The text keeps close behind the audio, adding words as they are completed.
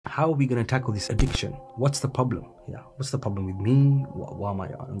How are we going to tackle this addiction? What's the problem? Yeah, what's the problem with me? Why am I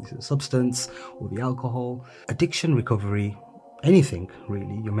on this substance or the alcohol? Addiction recovery, anything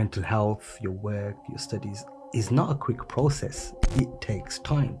really, your mental health, your work, your studies, is not a quick process. It takes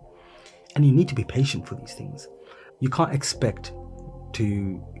time. And you need to be patient for these things. You can't expect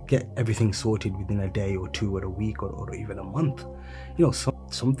to get everything sorted within a day or two or a week or even a month. You know,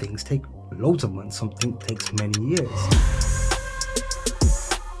 some things take loads of months, something takes many years.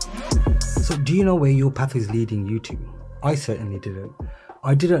 So do you know where your path is leading you to? I certainly didn't.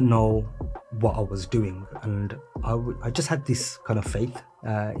 I didn't know what I was doing, and I just had this kind of faith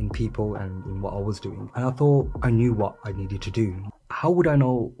in people and in what I was doing, and I thought I knew what I needed to do. How would I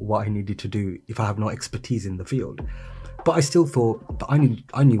know what I needed to do if I have no expertise in the field? But I still thought that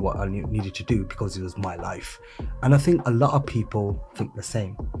I knew what I needed to do because it was my life. And I think a lot of people think the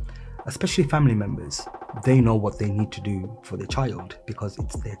same, especially family members. They know what they need to do for their child because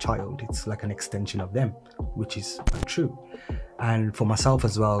it's their child. It's like an extension of them, which is true. And for myself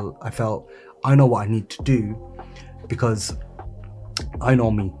as well, I felt I know what I need to do because I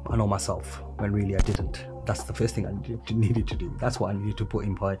know me, I know myself, when really I didn't. That's the first thing I needed to do. That's what I needed to put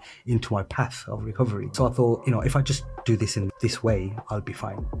into my path of recovery. So I thought, you know, if I just do this in this way, I'll be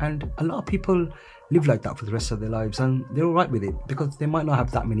fine. And a lot of people live like that for the rest of their lives, and they're all right with it because they might not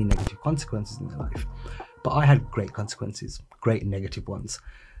have that many negative consequences in their life. But I had great consequences, great negative ones.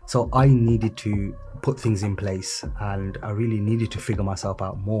 So I needed to put things in place, and I really needed to figure myself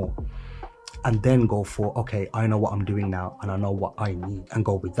out more. And then go for, okay, I know what I'm doing now and I know what I need, and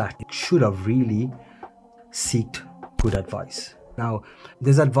go with that. It should have really seeked good advice. Now,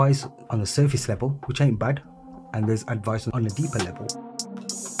 there's advice on the surface level, which ain't bad, and there's advice on a deeper level.